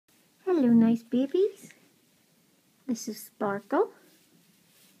Hello nice babies, this is Sparkle,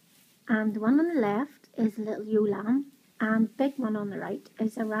 and the one on the left is a little ewe lamb, and the big one on the right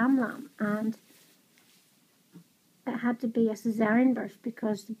is a ram lamb, and it had to be a cesarean birth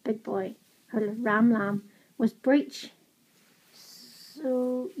because the big boy, her ram lamb, was breech.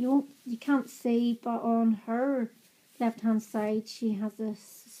 So you can't see, but on her left hand side she has a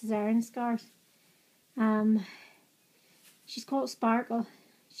cesarean scar. She's called Sparkle.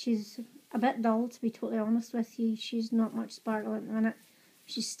 She's a bit dull, to be totally honest with you. She's not much sparkle at the minute.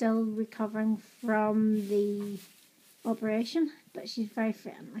 She's still recovering from the operation, but she's very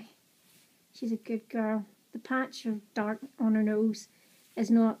friendly. She's a good girl. The patch of dark on her nose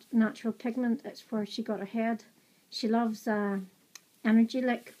is not natural pigment, it's where she got her head. She loves energy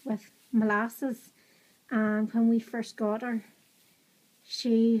lick with molasses, and when we first got her,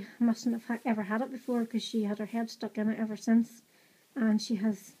 she mustn't have ever had it before because she had her head stuck in it ever since, and she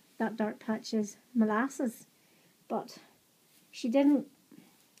has that dark patch is molasses. But she didn't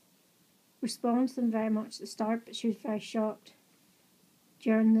respond to them very much at the start, but she was very shocked.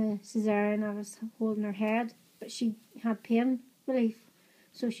 During the cesarean I was holding her head, but she had pain relief,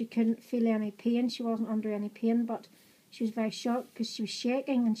 so she couldn't feel any pain. She wasn't under any pain, but she was very shocked because she was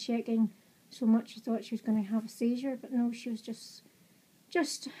shaking and shaking so much she thought she was going to have a seizure, but no, she was just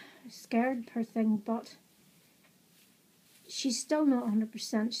scared, poor thing. But she's still not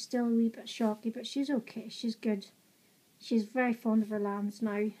 100%, she's still a wee bit shocky, but she's okay, she's good. She's very fond of her lambs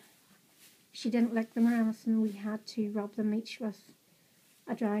now. She didn't lick them or anything, we had to rub them each with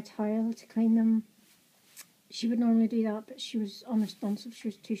a dry towel to clean them. She would normally do that, but she was unresponsive, she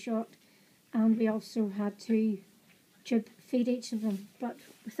was too shocked. And we also had to tube feed each of them, but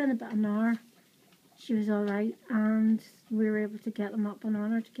within about an hour she was alright, and we were able to get them up and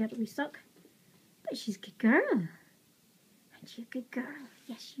on her to get a wee suck. But she's a good girl. Aren't you a good girl?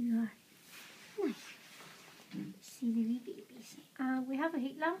 Yes you are. Nice. See the wee babies. We have a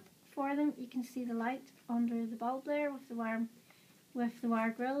heat lamp for them. You can see the light under the bulb there with the wire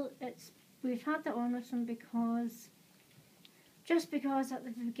grill. We've had that on with them because at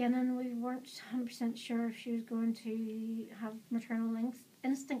the beginning we weren't 100% sure if she was going to have maternal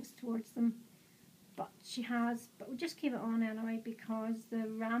instincts towards them, but she has. But we just keep it on anyway because the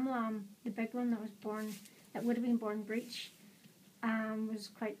ram lamb, the big one that would have been born breech,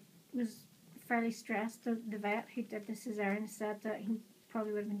 was fairly stressed. The vet who did the cesarean said that he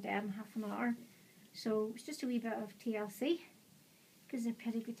probably would have been dead in half an hour. So it's just a wee bit of TLC because they're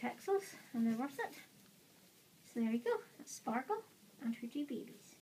pedigree Texels and they're worth it. So there you go, that's Sparkle and her two babies.